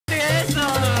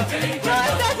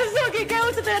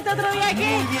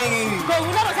con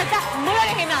una receta muy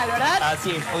original, ¿verdad?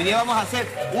 Así es. Hoy día vamos a hacer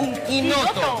un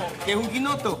quinoto. ¿Qué es un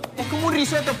quinoto? Es como un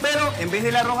risotto, pero en vez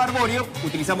del arroz arbóreo,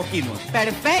 utilizamos quinoa.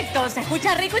 Perfecto. Se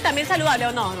escucha rico y también saludable,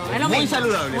 ¿o no? Es lo muy mismo.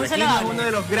 saludable. Muy La quinoa saludable. es uno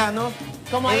de los granos.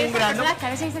 Como hay esas grano. personas que a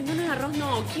veces dicen, no, no, arroz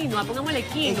no, quinoa, pongámosle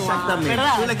quinoa. Exactamente. ¿Verdad?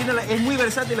 Entonces, la quinoa es muy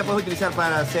versátil, la puedes utilizar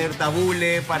para hacer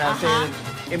tabule, para hacer,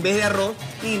 en vez de arroz,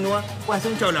 quinoa, puedes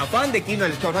hacer un chaulafán de quinoa,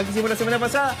 el chaulafán que hicimos la semana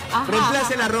pasada,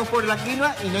 reemplaza el arroz por la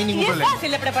quinoa y no hay ningún problema. Y es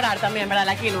fácil de preparar también, ¿verdad?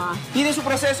 La quinoa. Tiene su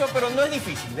proceso, pero no es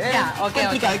difícil, ¿eh? Ya,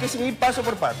 complicado, hay que seguir paso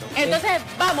por paso. Entonces,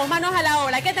 vamos, manos a la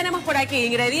obra. ¿Qué tenemos por aquí?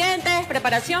 Ingredientes,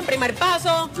 preparación, primer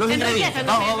paso. Los ingredientes.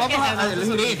 Vamos a los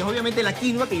ingredientes. Obviamente la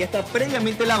quinoa, que ya está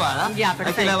previamente lavada. Ya, perfecto.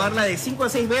 Hay que lavarla de 5 a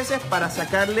 6 veces para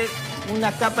sacarle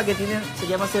una capa que tiene, se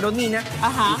llama seronina.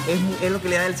 Es lo que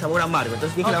le da el sabor amargo.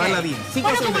 Entonces tienes que lavarla bien.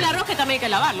 Bueno, como el arroz que también hay que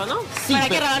lavarlo, ¿no? Sí, para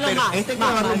que lavarlo más. Este hay que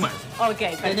lavarlo más. Ok,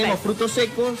 perfecto. Tenemos frutos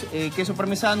secos, queso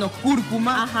parmesano,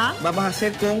 cúrcuma. Vamos a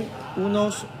hacer con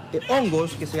unos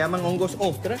hongos que se llaman hongos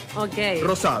ostra,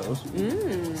 rosados.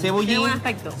 Cebollín, qué buen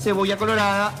aspecto. Cebolla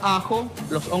colorada, ajo,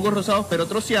 los hongos rosados pero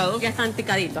troceados. Ya están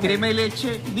picaditos. Crema de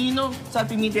leche, vino, sal,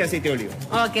 pimienta y aceite de oliva.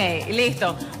 Ok,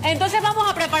 listo. Entonces vamos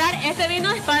a preparar este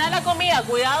vino es para la comida.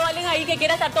 Cuidado, alguien ahí que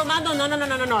quiera estar tomando. No.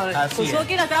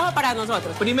 Suzuki lo trajo para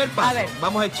nosotros. Primer paso. A ver,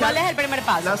 vamos a echar. ¿Cuál es el primer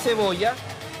paso? La cebolla.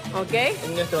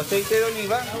 En nuestro aceite de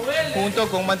oliva junto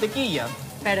con mantequilla.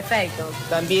 Perfecto.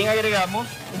 También agregamos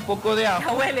un poco de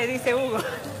ajo. Huele, dice Hugo.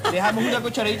 Dejamos una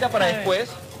cucharadita para después.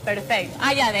 Perfecto.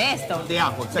 Ah, ya, de esto. De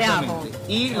ajo, exactamente. De ajo.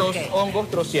 Y los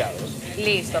hongos troceados.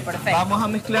 Listo, perfecto. Vamos a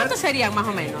mezclar. ¿Cuántos serían más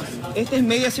o menos? Este es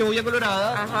media cebolla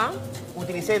colorada.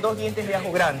 Utilicé 2 dientes de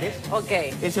ajo grandes.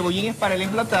 El cebollín es para el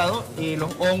emplatado.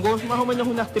 Los hongos, más o menos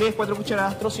unas 3, 4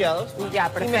 cucharadas troceados. Ya,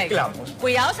 perfecto. Y mezclamos.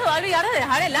 Cuidado, se va a olvidar de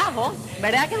dejar el ajo.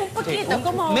 ¿Verdad que es un poquito? Sí,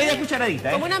 como media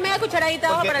cucharadita. Como una media cucharadita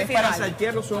de ajo para el final. Para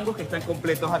saltear los hongos que están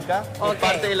completos acá. Es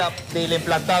parte del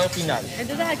emplatado final.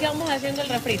 Entonces aquí vamos haciendo el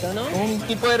refrito, ¿no? Un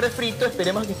tipo de refrito,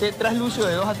 esperemos que esté traslúcido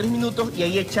de 2 a 3 minutos y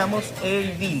ahí echamos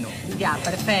el vino. Ya,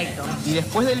 perfecto. Y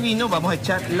después del vino vamos a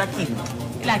echar la quinoa.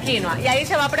 La quinoa. Y ahí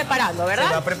se va preparando, ¿verdad?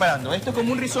 Se va preparando. Esto es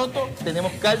como un risotto.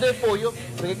 Tenemos caldo de pollo,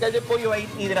 porque el caldo de pollo va a ir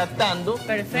hidratando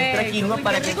nuestra quinoa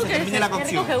para que se termine la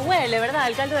cocción. Qué rico que huele, ¿verdad?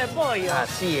 El caldo de pollo.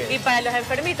 Así es. Y para los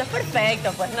enfermitos,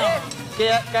 perfecto, pues no.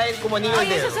 Cae como anillo al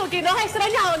dedo. Oye, Suzuki, ¿nos has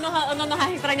extrañado o no nos has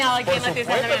extrañado aquí en Noticias?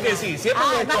 Por supuesto que sí, siempre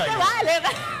lo extraño. Más te vale.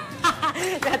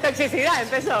 La toxicidad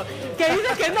empezó. ¿Qué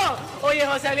dices que no? Oye,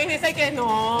 José Luis dice que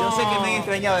no. Yo sé que me han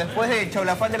extrañado después del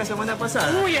chaulafán de la semana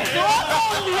pasada. Uy, estuvo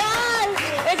mundial.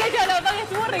 Es que el chaulafán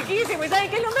estuvo riquísimo. ¿Y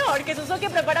saben qué es lo mejor? Que Suzuki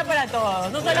prepara para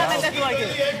todos. No solamente estuvo aquí.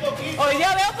 Hoy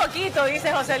día veo poquito,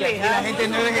 dice José Luis. La gente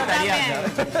no es vegetariana.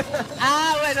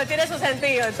 Bueno, tiene su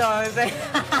sentido entonces.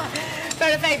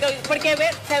 Perfecto, porque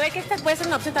se ve que esta puede ser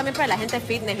una opción también para la gente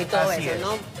fitness y todo eso,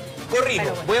 ¿no?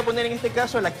 Corrijo, voy a poner en este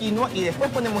caso la quinoa y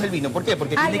después ponemos el vino. ¿Por qué?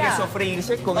 Porque tiene que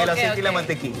sofreírse con el aceite y la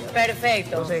mantequilla.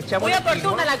 Perfecto. Entonces, echamos muy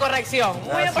oportuna la corrección,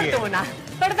 muy oportuna.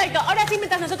 Perfecto, ahora sí,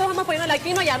 mientras nosotros vamos poniendo la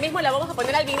quinoa, ya mismo la vamos a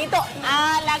poner al vinito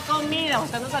a la comida.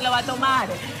 Usted no se lo va a tomar.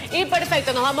 Y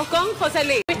perfecto, nos vamos con José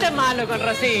Luis. ¿Viste malo con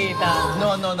Rosita?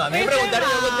 No, a mí me preguntaron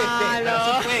y yo contesté.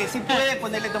 Pero sí puede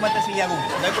ponerle tomate así a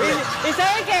gusto, no hay problema. ¿Y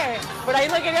sabe qué? Por ahí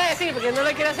no quería decir, porque no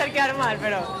lo quiero hacer quedar mal,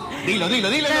 pero... Dilo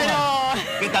nomás,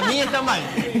 que también está mal.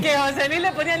 Que José Luis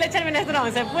le ponía leche al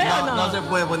minestrón, ¿se puede o no? No se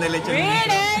puede poner leche al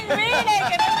minestrón. Miren,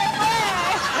 que no se puede.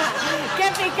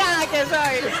 Qué picada que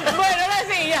soy. Bueno, ahora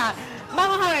sí, ya.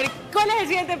 Vamos a ver, ¿cuál es el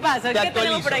siguiente paso? ¿Qué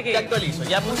tenemos por aquí? Te actualizo.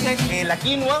 Ya puse la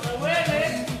quinoa,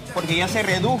 porque ya se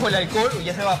redujo el alcohol,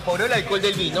 ya se evaporó el alcohol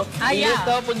del vino. Y le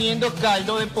estaba poniendo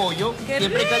caldo de pollo,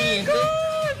 siempre caliente,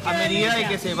 a medida de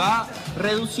que se va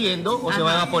reduciendo o se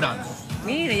va evaporando.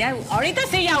 Mire, ya, ahorita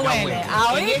sí ya huele.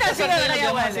 Ahorita sí lo que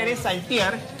vamos a hacer es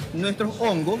saltear nuestros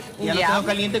hongos. Ya los tengo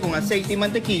caliente con aceite y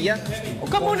mantequilla.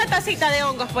 Como una tacita de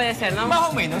hongos puede ser, ¿no? Más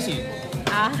o menos, sí.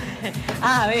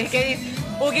 ¿Ves qué dice?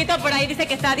 Huguito por ahí dice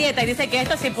que está a dieta y dice que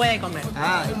esto sí puede comer.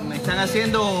 Me están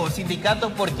haciendo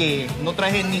sindicatos porque no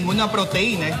traje ninguna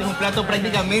proteína. Este es un plato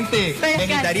prácticamente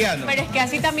vegetariano. Pero es que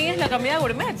así también es la comida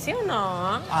gourmet, ¿sí o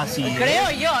no? Así es. Creo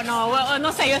yo,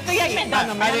 no sé, yo estoy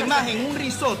inventando. Además, en un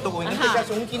risotto, o en este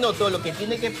caso en un quinoto, lo que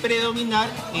tiene que predominar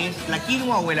es la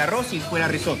quinoa o el arroz si fuera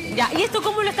risotto. Ya, ¿y esto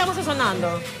cómo lo estamos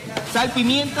sazonando? Sal,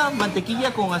 pimienta,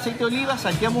 mantequilla con aceite de oliva,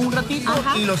 salteamos un ratito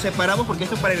y lo separamos porque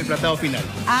esto es para el emplatado final.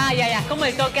 Ya, es como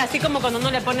el toque, así como cuando uno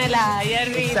le pone la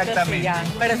hierbita. Exactamente. Ya.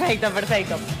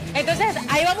 Perfecto. Entonces,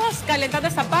 ahí vamos calentando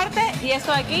esta parte y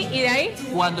esto de aquí y de ahí.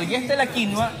 Cuando ya esté la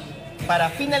quinoa Para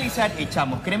finalizar,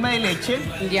 echamos crema de leche,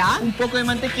 un poco de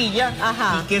mantequilla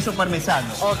y queso parmesano.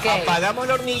 Apagamos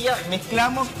la hornilla,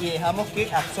 mezclamos y dejamos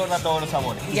que absorba todos los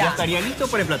sabores. Y ya estaría listo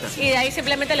para emplatar. Y de ahí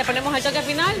simplemente le ponemos el toque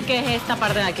final, que es esta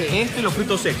parte de aquí. Esto y los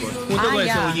frutos secos, junto con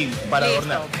el cebollín, para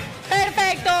adornar.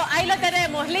 Perfecto, ahí lo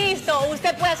tenemos, listo.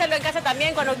 Usted puede hacerlo en casa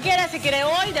también cuando quiera, si quiere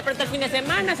hoy, de pronto el fin de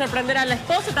semana, sorprender al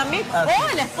esposo también. O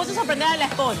el esposo sorprender a la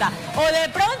esposa. O de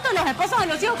pronto los esposos a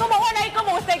los hijos, como bueno, ahí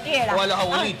como usted quiera. O a los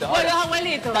abuelitos. O a los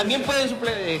abuelitos. También pueden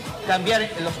cambiar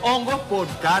los hongos por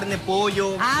carne,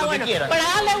 pollo, lo que quieran. Para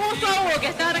darle gusto a Hugo, que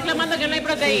estaba reclamando que no hay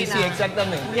proteína. Sí,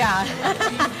 exactamente. Ya.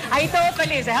 Ahí todos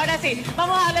felices. Ahora sí,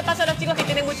 vamos a darle paso a los chicos que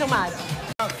tienen mucho más.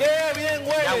 ¡Qué bien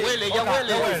huele! Ya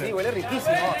huele. Sí, huele riquísimo.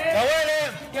 ¡Ya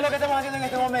huele! ¿Qué es lo que estamos haciendo en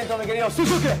este momento, mi querido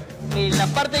Suzuki? En la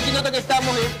parte de quinoto que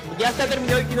estamos, ya está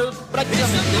terminado el quinoto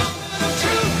prácticamente.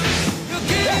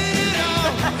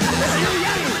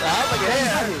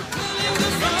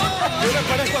 Yo me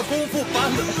parezco a Kung Fu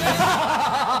Panda.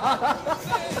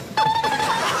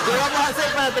 ¿Qué vamos a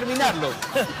hacer para terminarlo?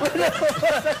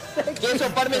 Queso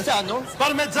parmesano.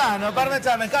 Parmesano,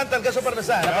 me encanta el queso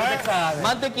parmesano.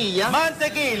 Mantequilla.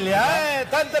 Mantequilla,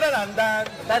 tan.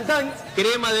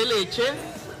 Crema de leche.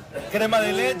 Crema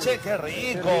de leche, qué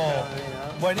rico.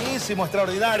 Buenísimo,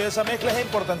 extraordinario. Esa mezcla es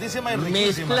importantísima y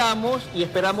riquísima. Mezclamos y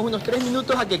esperamos unos 3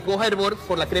 minutos a que coja hervor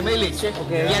por la crema de leche.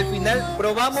 Y al final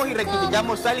probamos y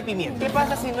rectificamos sal y pimienta. ¿Qué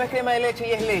pasa si no es crema de leche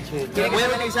y es leche? Puede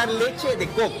utilizar leche de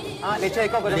coco. Leche de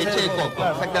coco. Leche de coco,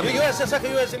 claro. exactamente. Yo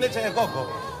iba a decir leche de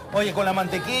coco. Oye, con la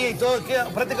mantequilla y todo, queda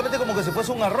prácticamente como que si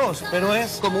fuese un arroz, pero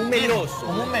es... Como un meloso.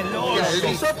 Como un meloso. El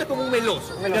risotto es como un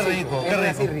meloso. Qué rico, qué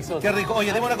rico. Qué rico.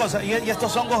 Oye, dime una cosa, ¿y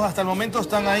estos hongos hasta el momento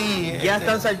están ahí? Ya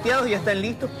están salteados y ya están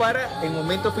listos para el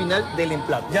momento final del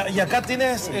emplato. Y acá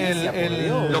tienes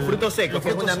los frutos secos, que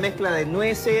es una mezcla de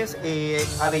nueces,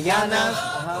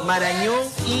 avellanas, marañón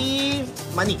y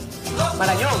maní.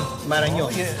 Marañón.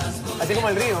 Oye, así como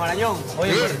el río, Marañón.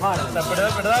 Oye, pero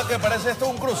es verdad que parece esto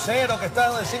un crucero que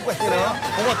está de 5 estrellas,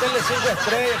 un hotel de 5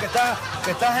 estrellas,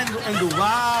 que estás en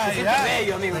Dubái. Me sientes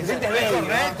bello, amigo, me sientes bello.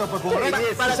 Correcto, pues correcto.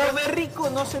 Para comer rico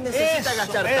no se necesita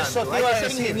gastar eso tanto. te iba a Hay que ser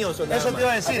decir. ingenioso, Eso te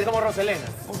iba a decir. Así como Roselena.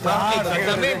 Claro,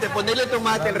 exactamente, ponerle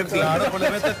tomate al refri. Claro, pues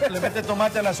le metes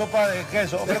tomate a la sopa de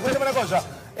queso. Pero cuéntame una cosa,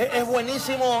 es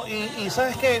buenísimo y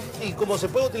 ¿sabes qué? Y como se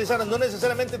puede utilizar, no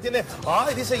necesariamente tiene,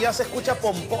 dice, ya se escucha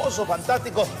pomposo,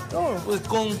 fantástico. No, pues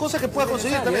con cosas que puedas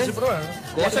conseguir también sin problema.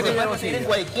 Cosas que puedas conseguir en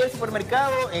cualquier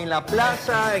supermercado, en la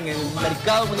plaza, en el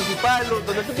mercado municipal,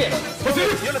 donde tú quieras.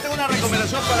 Yo les tengo una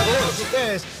recomendación para todos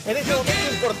ustedes. En este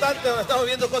momento importante donde estamos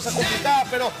viendo cosas complicadas,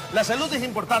 pero la salud es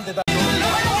importante también.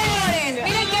 Señores,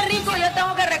 miren qué rico, yo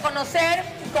tengo que reconocer,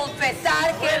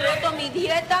 confesar que he roto mi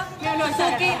dieta.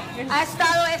 Suzuki,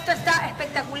 esto está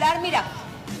espectacular. Mira,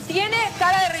 tiene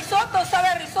cara de risotto, sabe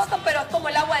a risotto, pero es como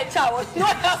el agua del Chavo. No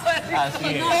es agua de risotto.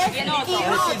 Es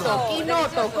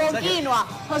quinoto, con quinoa.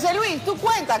 José Luis, tú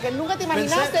cuenta que nunca te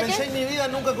imaginaste Pensé en mi vida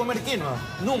nunca comer quinoa,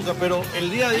 nunca, pero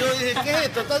el día de hoy dije, ¿qué es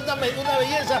esto? Tanta una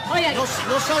belleza, Oye, no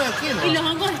sabe a quinoa. Y los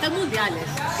hongos están mundiales.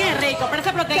 Qué rico, pero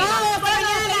esa proteína.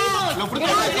 Los frutos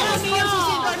secos. Gracias por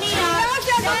su sintonía.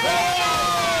 Gracias.